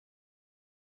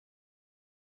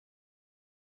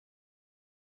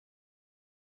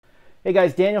Hey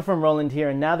guys, Daniel from Roland here,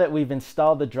 and now that we've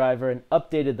installed the driver and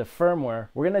updated the firmware,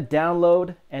 we're going to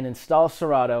download and install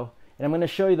Serato, and I'm going to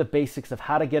show you the basics of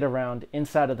how to get around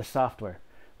inside of the software.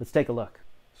 Let's take a look.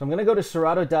 So I'm going to go to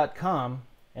Serato.com,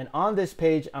 and on this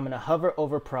page I'm going to hover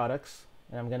over products,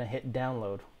 and I'm going to hit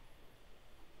download.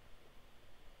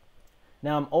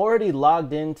 Now I'm already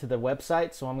logged into the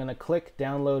website, so I'm going to click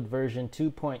download version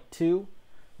 2.2,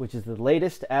 which is the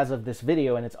latest as of this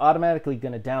video, and it's automatically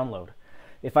going to download.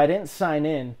 If I didn't sign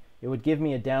in, it would give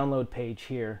me a download page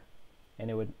here,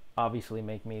 and it would obviously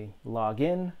make me log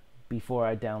in before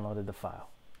I downloaded the file.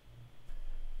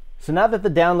 So now that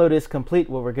the download is complete,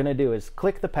 what we're going to do is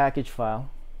click the package file,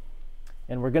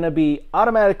 and we're going to be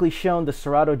automatically shown the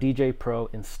Serato DJ Pro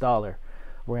installer.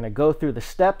 We're going to go through the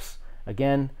steps.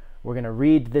 Again, we're going to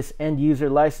read this end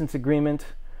user license agreement.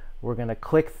 We're going to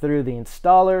click through the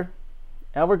installer,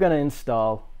 and we're going to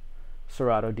install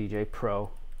Serato DJ Pro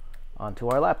onto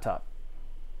our laptop.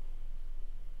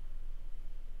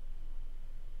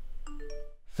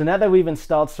 So now that we've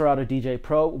installed Serato DJ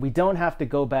Pro, we don't have to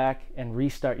go back and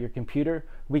restart your computer.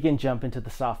 We can jump into the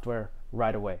software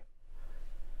right away.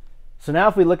 So now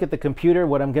if we look at the computer,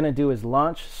 what I'm going to do is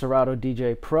launch Serato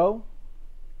DJ Pro.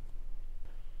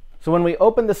 So when we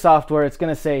open the software, it's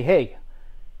going to say, hey,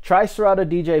 try Serato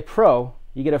DJ Pro.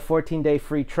 You get a 14-day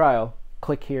free trial.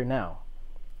 Click here now.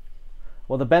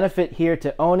 Well, the benefit here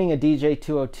to owning a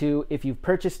DJ-202, if you've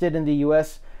purchased it in the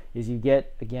US, is you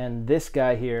get, again, this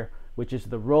guy here, which is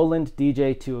the Roland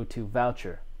DJ-202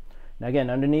 voucher. Now again,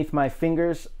 underneath my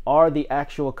fingers are the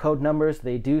actual code numbers.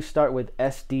 They do start with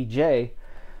SDJ.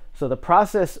 So the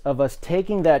process of us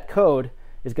taking that code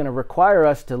is going to require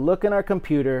us to look in our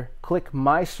computer, click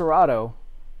My Serato,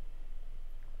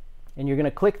 and you're going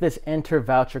to click this Enter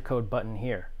Voucher Code button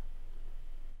here.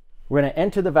 We're going to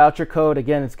enter the voucher code.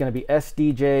 Again, it's going to be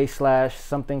SDJ /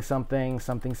 something something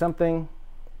something something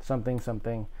something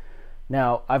something.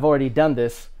 Now, I've already done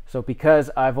this, so because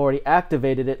I've already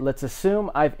activated it, let's assume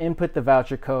I've input the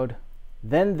voucher code.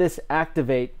 Then this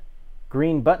Activate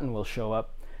green button will show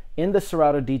up in the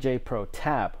Serato DJ Pro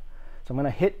tab. So I'm going to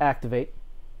hit Activate.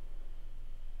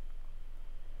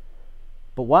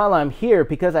 But while I'm here,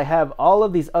 because I have all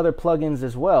of these other plugins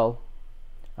as well,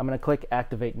 I'm going to click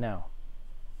Activate Now.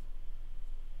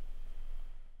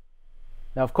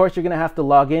 Now, of course, you're going to have to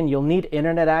log in. You'll need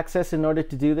internet access in order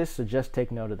to do this, so just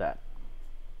take note of that.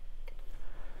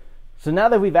 So now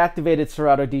that we've activated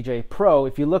Serato DJ Pro,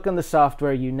 if you look on the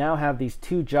software, you now have these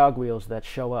two jog wheels that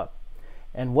show up.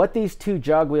 And what these two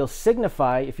jog wheels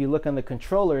signify, if you look on the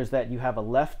controller, is that you have a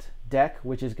left deck,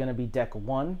 which is going to be deck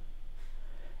 1,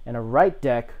 and a right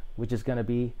deck, which is going to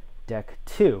be deck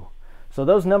 2. So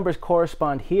those numbers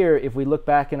correspond here if we look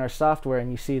back in our software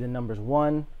and you see the numbers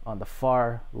 1 on the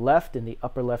far left in the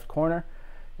upper left corner,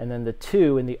 and then the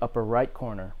 2 in the upper right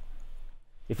corner.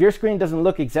 If your screen doesn't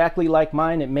look exactly like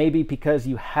mine, it may be because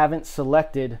you haven't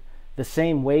selected the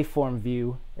same waveform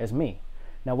view as me.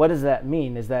 Now what does that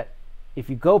mean? Is that if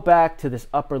you go back to this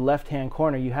upper left hand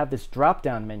corner, you have this drop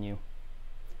down menu,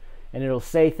 and it'll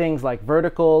say things like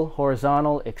vertical,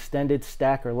 horizontal, extended,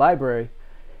 stack, or library.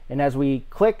 And as we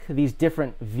click these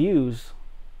different views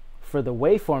for the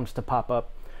waveforms to pop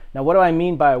up, now what do I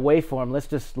mean by a waveform? Let's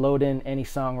just load in any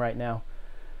song right now.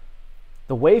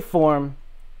 The waveform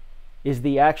is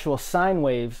the actual sine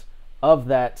waves of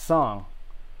that song.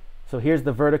 So here's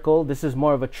the vertical. This is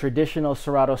more of a traditional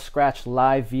Serato Scratch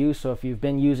Live view. So if you've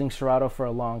been using Serato for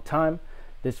a long time,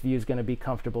 this view is going to be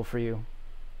comfortable for you.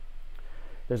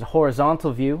 There's a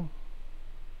horizontal view.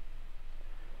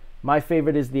 My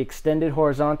favorite is the extended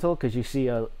horizontal because you see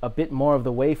a bit more of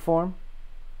the waveform.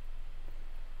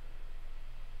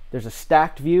 There's a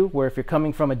stacked view where if you're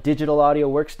coming from a digital audio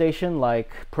workstation like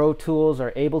Pro Tools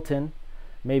or Ableton,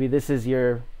 maybe this is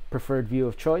your preferred view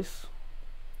of choice.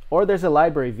 Or there's a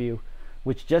library view,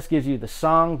 which just gives you the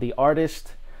song, the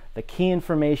artist, the key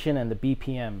information, and the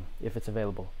BPM if it's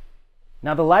available.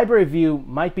 Now the library view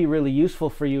might be really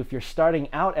useful for you if you're starting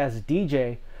out as a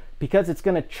DJ, because it's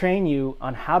going to train you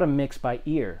on how to mix by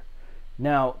ear.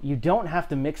 Now, you don't have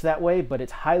to mix that way, but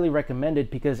it's highly recommended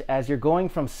because as you're going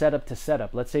from setup to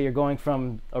setup, let's say you're going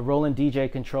from a Roland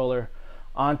DJ controller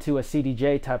onto a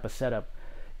CDJ type of setup,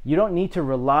 you don't need to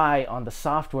rely on the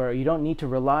software, or you don't need to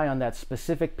rely on that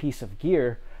specific piece of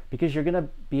gear, because you're going to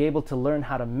be able to learn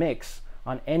how to mix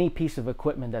on any piece of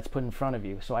equipment that's put in front of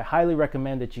you. So I highly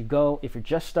recommend that you go, if you're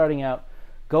just starting out,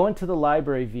 go into the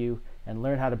library view and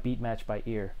learn how to beat match by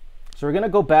ear. So we're going to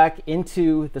go back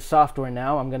into the software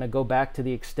now. I'm going to go back to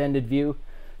the extended view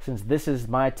since this is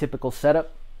my typical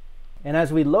setup. And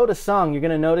as we load a song, you're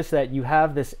going to notice that you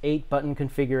have this 8-button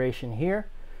configuration here.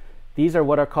 These are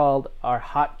what are called our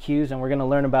hot cues, and we're going to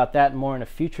learn about that more in a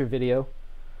future video.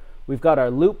 We've got our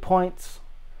loop points.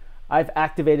 I've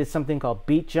activated something called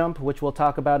beat jump, which we'll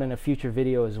talk about in a future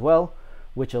video as well,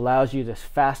 which allows you to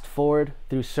fast forward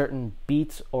through certain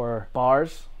beats or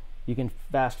bars. You can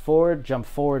fast forward, jump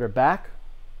forward or back.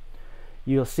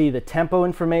 You'll see the tempo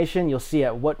information. You'll see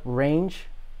at what range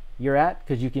you're at,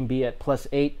 because you can be at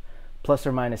 +8,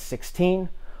 ±16,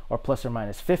 or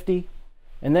 ±50.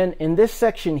 And then in this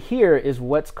section here is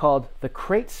what's called the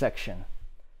crate section.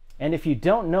 And if you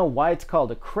don't know why it's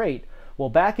called a crate, well,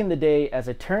 back in the day as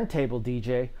a turntable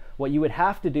DJ, what you would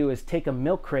have to do is take a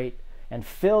milk crate and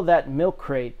fill that milk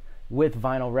crate with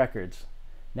vinyl records.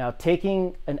 Now,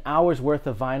 taking an hour's worth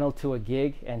of vinyl to a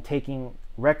gig and taking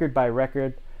record by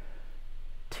record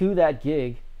to that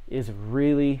gig is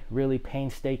really, really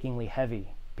painstakingly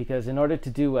heavy, because in order to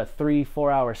do a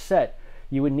 3-4 hour set,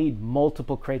 you would need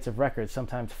multiple crates of records,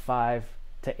 sometimes 5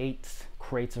 to 8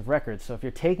 crates of records. So if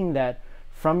you're taking that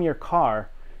from your car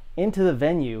into the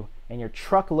venue and you're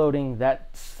truck loading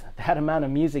that amount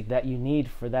of music that you need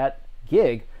for that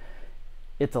gig,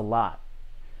 it's a lot.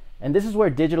 And this is where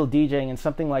digital DJing and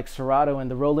something like Serato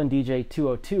and the Roland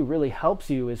DJ-202 really helps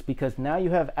you, is because now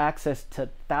you have access to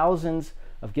thousands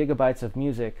of gigabytes of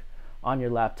music on your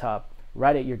laptop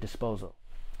right at your disposal.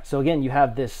 So again, you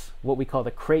have this, what we call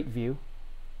the crate view.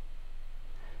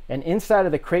 And inside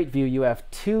of the crate view, you have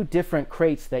 2 different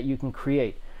crates that you can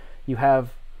create. You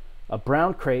have a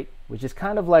brown crate, which is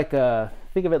kind of like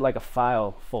think of it like a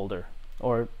file folder.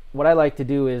 Or what I like to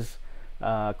do is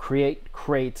create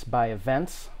crates by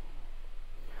events.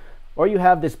 Or you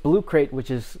have this blue crate, which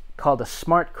is called a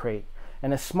smart crate.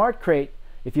 And a smart crate,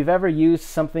 if you've ever used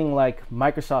something like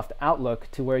Microsoft Outlook,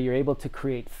 to where you're able to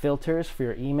create filters for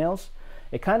your emails,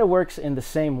 it kind of works in the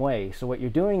same way. So what you're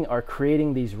doing are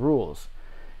creating these rules.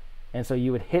 And so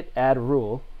you would hit add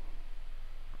rule.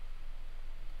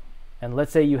 And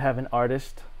let's say you have an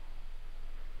artist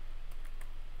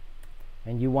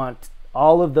and you want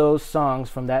all of those songs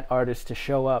from that artist to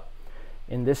show up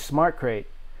in this smart crate.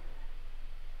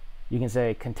 You can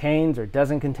say contains or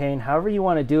doesn't contain. However you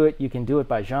want to do it, you can do it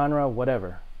by genre,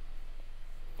 whatever.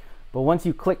 But once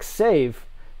you click save,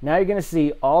 now you're going to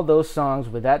see all those songs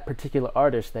with that particular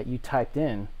artist that you typed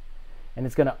in, and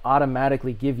it's going to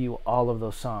automatically give you all of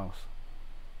those songs.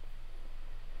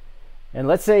 And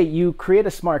let's say you create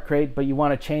a smart crate, but you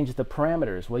want to change the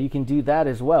parameters. Well, you can do that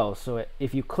as well. So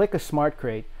if you click a smart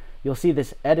crate, you'll see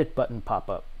this edit button pop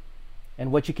up.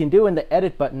 And what you can do in the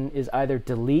edit button is either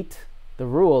delete the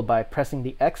rule by pressing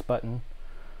the X button,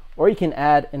 or you can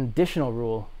add an additional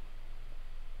rule.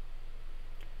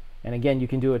 And again, you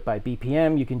can do it by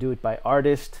BPM, you can do it by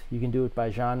artist, you can do it by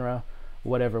genre,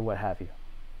 whatever, what have you.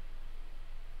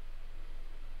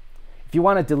 If you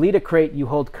want to delete a crate, you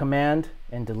hold Command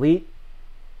and delete.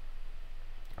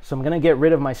 So I'm going to get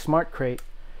rid of my smart crate,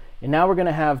 and now we're going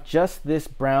to have just this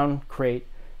brown crate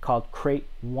called crate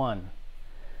 1.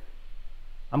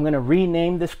 I'm going to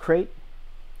rename this crate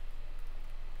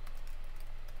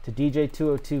to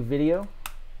DJ-202 video.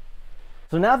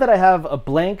 So now that I have a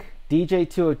blank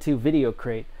DJ-202 video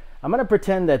crate, I'm going to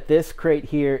pretend that this crate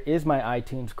here is my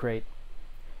iTunes crate.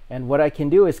 And what I can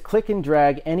do is click and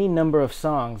drag any number of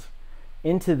songs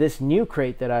into this new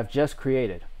crate that I've just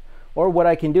created. Or what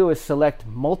I can do is select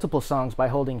multiple songs by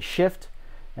holding Shift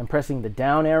and pressing the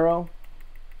down arrow,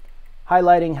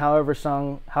 highlighting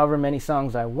however many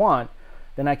songs I want.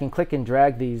 Then I can click and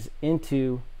drag these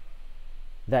into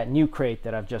that new crate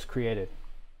that I've just created.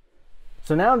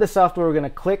 So now in the software, we're going to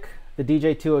click the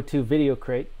DJ-202 video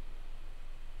crate,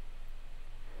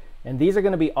 and these are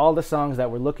going to be all the songs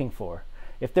that we're looking for.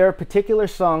 If there are particular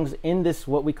songs in this,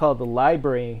 what we call the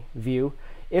library view,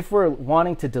 if we're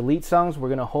wanting to delete songs, we're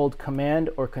going to hold Command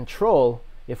or Control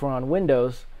if we're on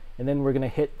Windows, and then we're going to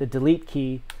hit the delete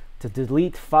key to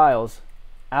delete files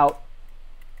out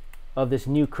of this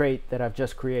new crate that I've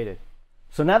just created.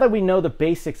 So now that we know the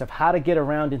basics of how to get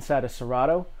around inside of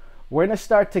Serato, we're going to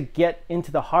start to get into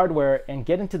the hardware and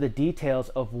get into the details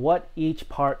of what each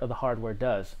part of the hardware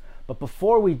does. But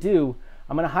before we do,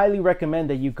 I'm going to highly recommend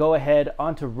that you go ahead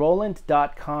onto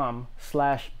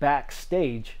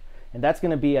roland.com/backstage, and that's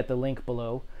going to be at the link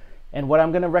below. And what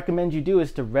I'm going to recommend you do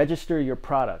is to register your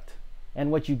product.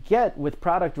 And what you get with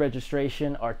product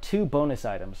registration are 2 bonus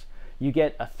items. You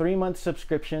get a 3-month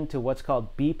subscription to what's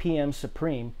called BPM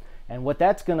Supreme, and what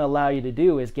that's going to allow you to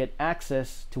do is get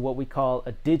access to what we call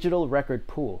a digital record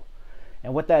pool.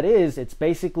 And what that is, it's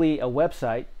basically a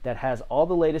website that has all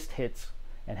the latest hits,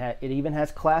 and it even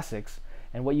has classics.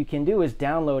 And what you can do is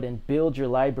download and build your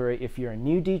library if you're a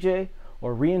new DJ,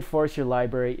 or reinforce your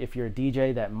library if you're a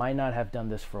DJ that might not have done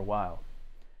this for a while.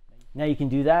 Now you can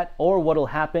do that, or what'll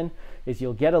happen is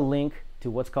you'll get a link to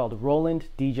what's called Roland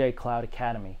DJ Cloud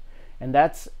Academy. And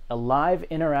that's a live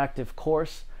interactive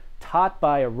course taught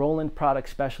by a Roland product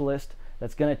specialist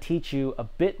that's going to teach you a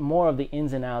bit more of the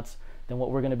ins and outs than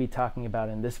what we're going to be talking about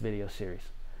in this video series.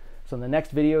 So in the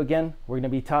next video again, we're going to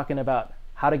be talking about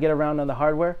how to get around on the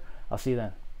hardware. I'll see you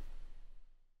then.